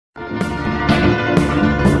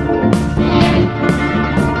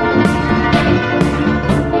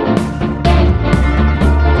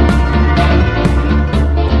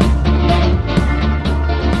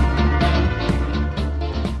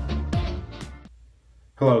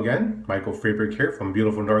Hello again, Michael Freeberg here from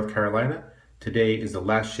beautiful North Carolina. Today is the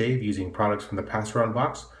last shave using products from the pass around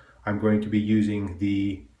box. I'm going to be using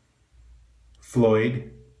the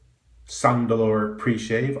Floid Sandalor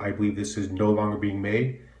pre-shave. I believe this is no longer being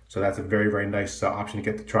made, so that's a very nice option to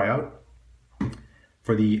get to try out.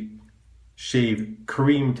 For the shave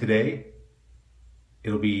cream today,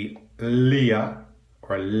 it'll be Lea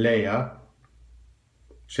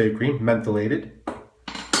shave cream, mentholated,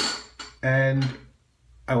 and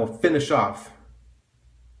I will finish off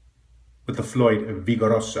with the Floid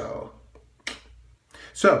Vigoroso.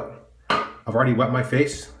 So I've already wet my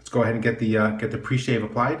face. Let's go ahead and get the pre-shave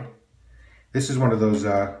applied. This is one of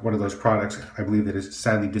those products I believe that is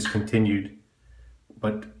sadly discontinued,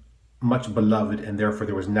 but much beloved, and therefore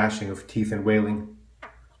there was gnashing of teeth and wailing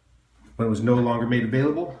when it was no longer made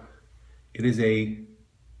available. It is a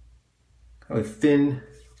thin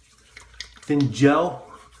gel.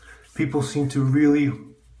 People seem to really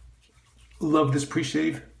love this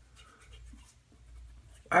pre-shave.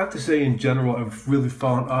 I have to say, in general, I've really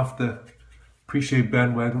fallen off the pre-shave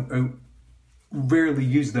bandwagon. I rarely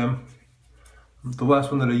use them. The last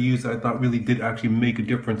one that I used that I thought really did actually make a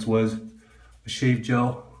difference was a shave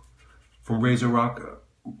gel from Razor Rock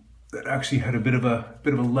that actually had a bit of a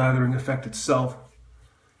lathering effect itself.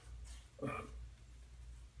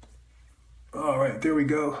 All right, there we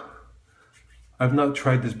go. I've not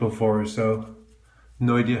tried this before, so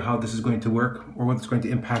no idea how this is going to work or what it's going to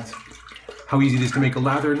impact, how easy it is to make a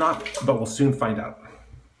lather or not, but we'll soon find out.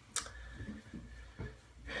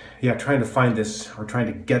 Yeah, trying to find this or trying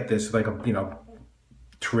to get this like a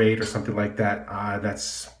trade or something like that,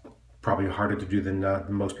 that's probably harder to do than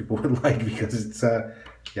most people would like, because it's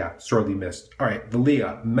sorely missed. All right, the Lea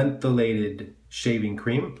Mentholated shaving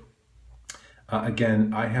cream.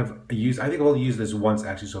 Again, I think I've only used this once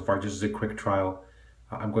actually so far, just as a quick trial.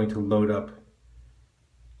 I'm going to load up,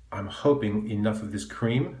 I'm hoping, enough of this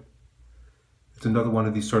cream. It's another one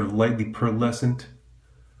of these sort of lightly pearlescent,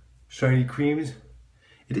 shiny creams.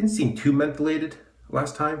 It didn't seem too mentholated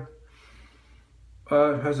last time.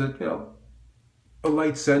 It has a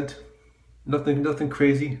light scent, nothing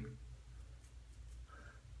crazy.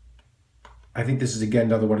 I think this is again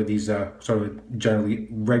another one of these sort of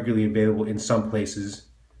regularly available in some places,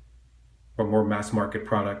 or more mass market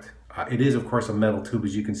product. It is of course a metal tube,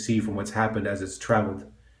 as you can see from what's happened as it's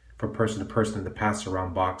traveled from person to person in the pass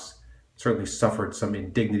around box. Certainly suffered some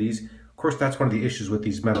indignities. Of course, that's one of the issues with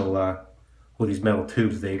these metal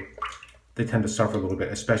tubes. They tend to suffer a little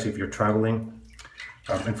bit, especially if you're traveling.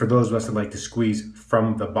 And for those of us that like to squeeze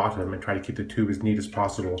from the bottom and try to keep the tube as neat as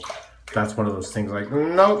possible, that's one of those things like,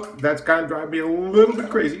 nope, that's kind of driving me a little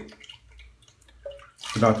bit crazy.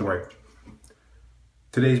 But not to worry.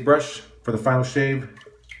 Today's brush for the final shave,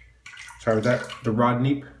 sorry about that, the Rod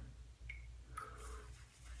Neep.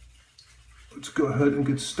 Let's go ahead and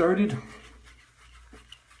get started.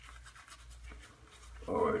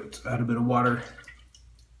 All right, let's add a bit of water.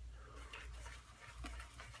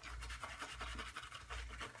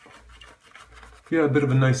 Yeah, a bit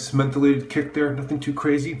of a nice mentholated kick there, nothing too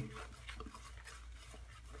crazy.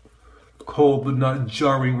 Cold but not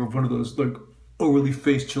jarring, or one of those like overly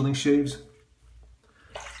face chilling shaves.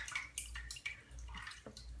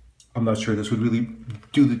 I'm not sure this would really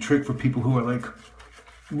do the trick for people who are like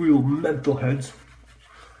real mental heads.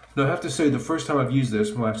 Now I have to say, the first time I've used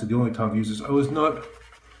this, well actually the only time I've used this, I was not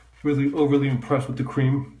really overly impressed with the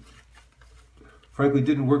cream. Frankly,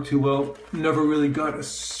 didn't work too well. Never really got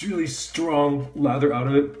a really strong lather out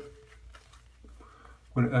of it.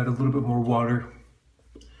 I'm gonna add a little bit more water.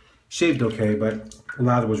 Shaved okay, but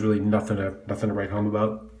lather was really nothing to write home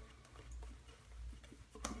about.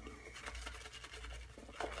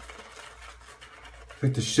 I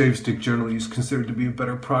think the shave stick generally is considered to be a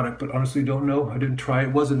better product, but honestly don't know. I didn't try it.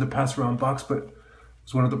 It was in the pass around box, but it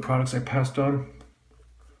was one of the products I passed on.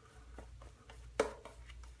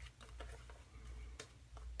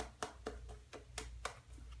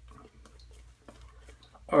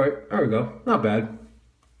 All right, there we go. Not bad.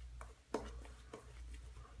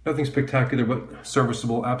 Nothing spectacular, but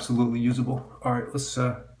serviceable, absolutely usable. All right, let's,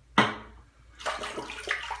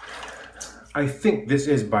 I think this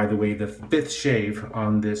is, by the way, the 5th shave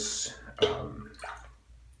on this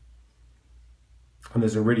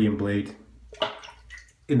Iridium blade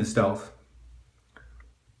in the Stealth.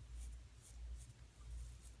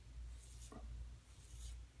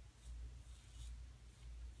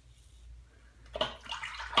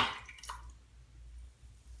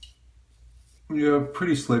 Yeah,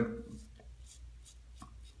 pretty slick.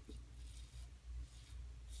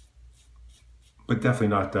 But definitely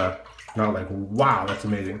not like, wow, that's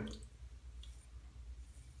amazing.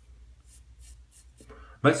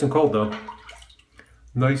 Nice and cold though.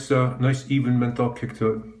 Nice, nice even menthol kick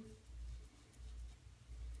to it.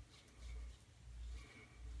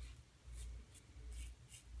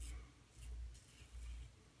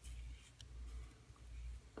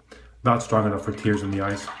 Not strong enough for tears in the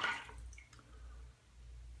eyes.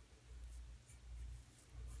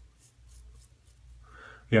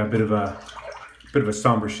 Yeah, a bit of a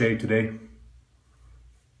somber shade today.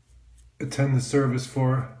 Attend the service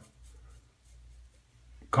for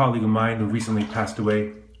a colleague of mine who recently passed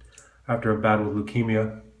away after a battle with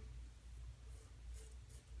leukemia.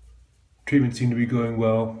 Treatment seemed to be going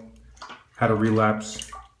well, had a relapse,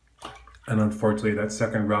 and unfortunately that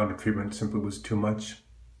second round of treatment simply was too much.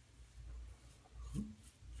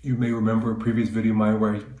 You may remember a previous video of mine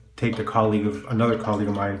where I taped another colleague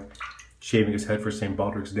of mine shaving his head for St.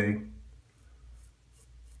 Baldrick's Day.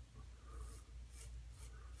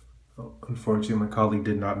 Unfortunately, my colleague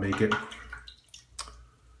did not make it.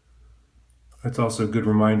 That's also a good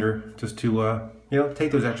reminder just to,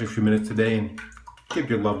 take those extra few minutes today and give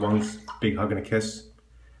your loved ones a big hug and a kiss.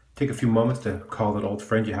 Take a few moments to call that old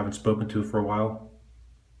friend you haven't spoken to for a while.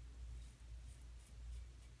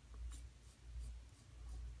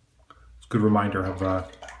 It's a good reminder of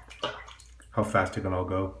how fast it can all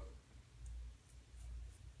go.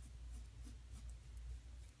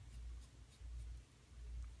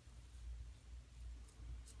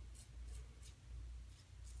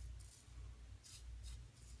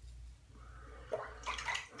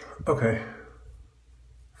 Okay,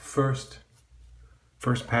 first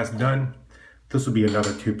pass done. This will be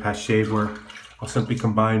another 2-pass shave where I'll simply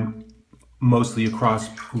combine mostly across,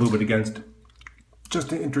 a little bit against,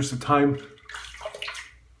 just in the interest of time.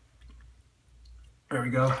 There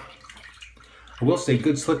we go. I will say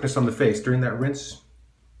good slickness on the face during that rinse.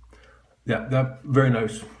 Yeah, that very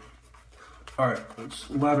nice. All right,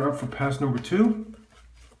 let's ladder up for pass number 2.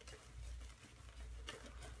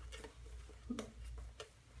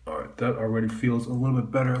 All right, that already feels a little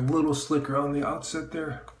bit better, a little slicker on the outset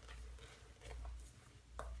there.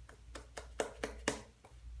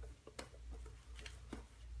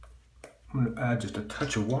 I'm going to add just a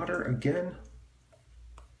touch of water again.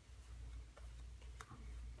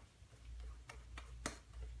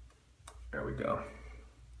 There we go.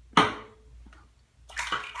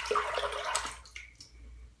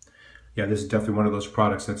 Yeah, this is definitely one of those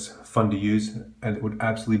products that's fun to use, and it would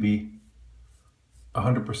absolutely be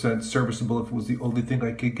 100% serviceable if it was the only thing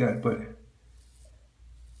I could get, but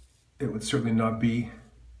it would certainly not be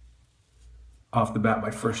off the bat my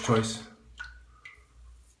first choice.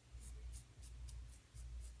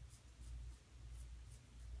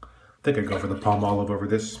 I think I'd go for the palm olive over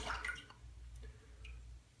this.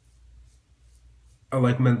 I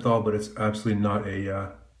like menthol, but it's absolutely not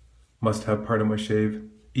a must-have part of my shave.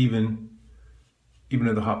 Even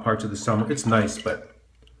in the hot parts of the summer, it's nice, but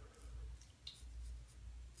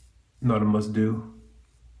not a must-do.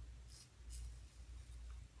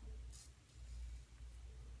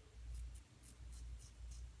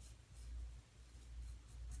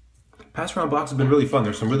 Pass around box has been really fun.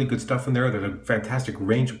 There's some really good stuff in there. There's a fantastic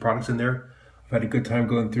range of products in there. I've had a good time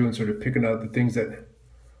going through and sort of picking out the things that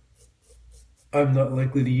I'm not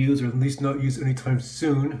likely to use, or at least not use anytime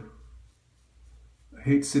soon. I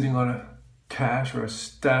hate sitting on a cache or a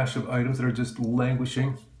stash of items that are just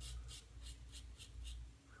languishing.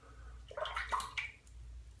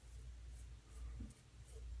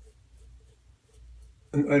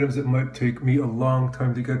 And items that might take me a long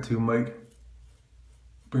time to get to might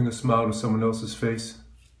bring a smile to someone else's face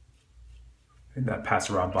in that pass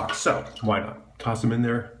around box. So why not toss them in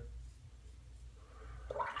there?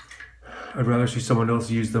 I'd rather see someone else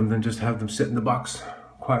use them than just have them sit in the box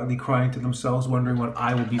quietly crying to themselves, wondering when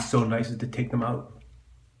I will be so nice as to take them out.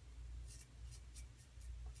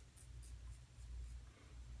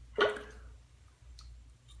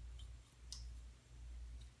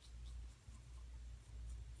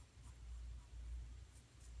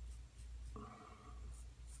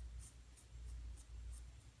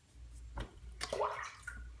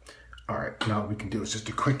 All right, now what we can do is just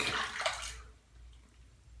a quick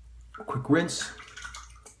rinse.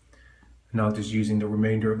 Now just using the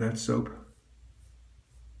remainder of that soap.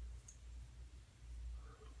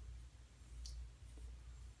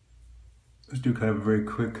 Let's do kind of a very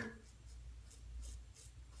quick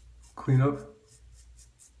cleanup.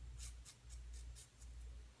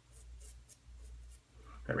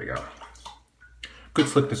 There we go. Good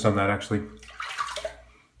slickness on that, actually.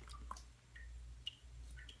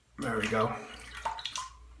 There we go.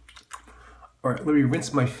 All right, let me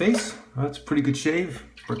rinse my face. That's a pretty good shave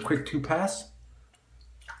for a quick 2-pass.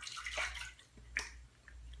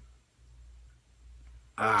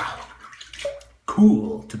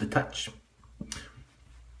 Cool to the touch.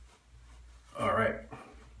 All right.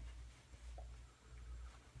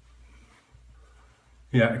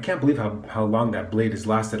 Yeah, I can't believe how long that blade has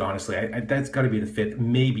lasted, honestly. That's got to be the fifth,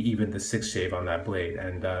 maybe even the sixth shave on that blade,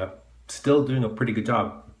 and still doing a pretty good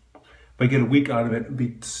job. If I get a week out of it, I'd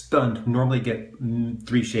be stunned. Normally get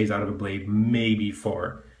 3 shaves out of a blade, maybe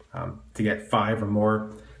 4. To get 5 or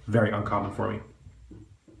more, very uncommon for me.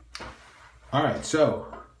 All right,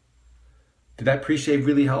 so did that pre-shave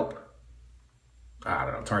really help? I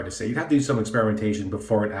don't know, it's hard to say. You'd have to do some experimentation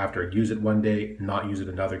before and after. Use it one day, not use it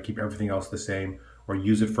another, keep everything else the same, or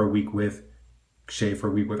use it for a week with, shave for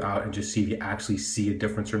a week without, and just see if you actually see a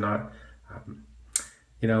difference or not.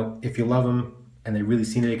 You know, if you love them and they really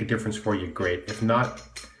seem to make a difference for you, great. If not,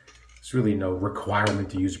 there's really no requirement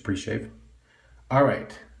to use a pre-shave. All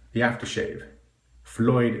right, the aftershave,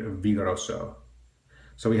 Floid Vigoroso.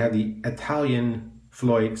 So we have the Italian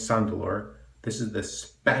Floid Sandalor. This is the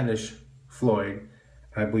Spanish Floid.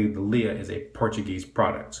 I believe the Lea is a Portuguese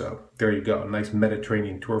product. So there you go, a nice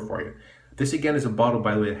Mediterranean tour for you. This again is a bottle,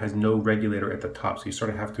 by the way, that has no regulator at the top. So you sort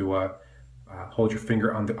of have to hold your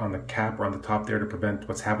finger on the cap or on the top there to prevent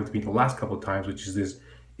what's happened to me the last couple of times, which is this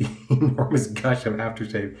enormous gush of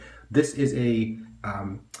aftershave. This is in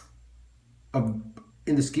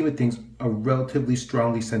the scheme of things, a relatively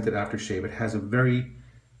strongly scented aftershave. It has a very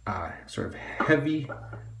sort of heavy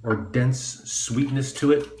or dense sweetness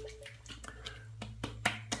to it.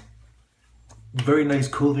 Very nice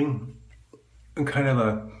cooling and kind of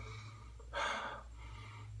a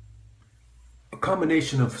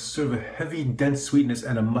combination of sort of a heavy, dense sweetness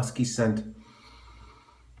and a musky scent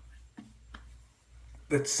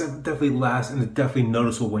that definitely lasts and is definitely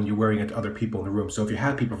noticeable when you're wearing it to other people in the room. So if you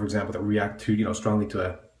have people, for example, that react to, you know, strongly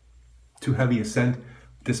to too heavy a scent,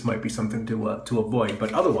 this might be something to avoid.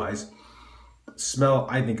 But otherwise, smell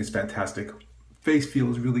I think is fantastic. Face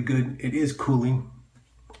feels really good. It is cooling.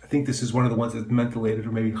 I think this is one of the ones that's mentholated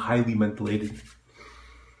or maybe highly mentholated.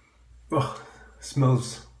 Oh,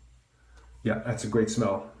 smells. Yeah, that's a great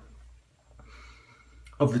smell.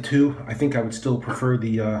 Of the two, I think I would still prefer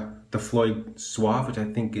the Floid Suave, which I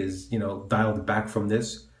think is, you know, dialed back from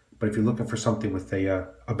this. But if you're looking for something with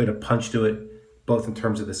a bit of punch to it, both in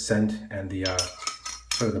terms of the scent and the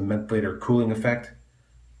sort of the mentholated cooling effect,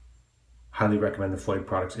 highly recommend the Floid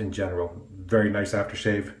products in general. Very nice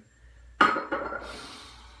aftershave.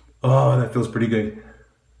 Oh, that feels pretty good.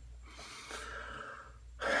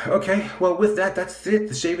 Okay, well with that, that's it.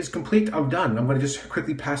 The shave is complete. I'm done. I'm going to just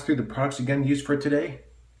quickly pass through the products again used for today.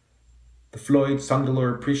 The Floid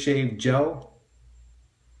Sandalor Pre-Shave Gel.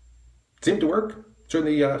 Seemed to work.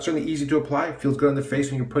 Certainly easy to apply. Feels good on the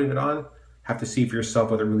face when you're putting it on. Have to see for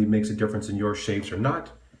yourself whether it really makes a difference in your shaves or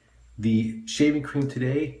not. The shaving cream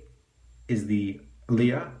today is the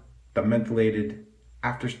Lea, the mentholated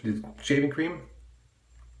shaving cream.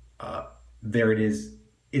 There it is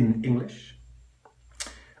in English.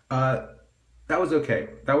 That was okay.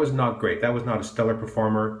 That was not great. That was not a stellar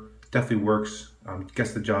performer. Definitely works.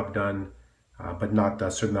 Gets the job done, but not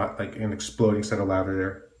sort of not like an exploding set of lather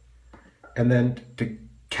there. And then to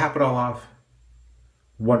cap it all off,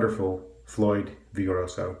 wonderful Floid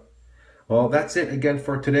Vigoroso. Well, that's it again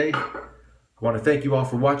for today. I want to thank you all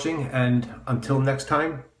for watching, and until next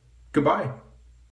time, goodbye.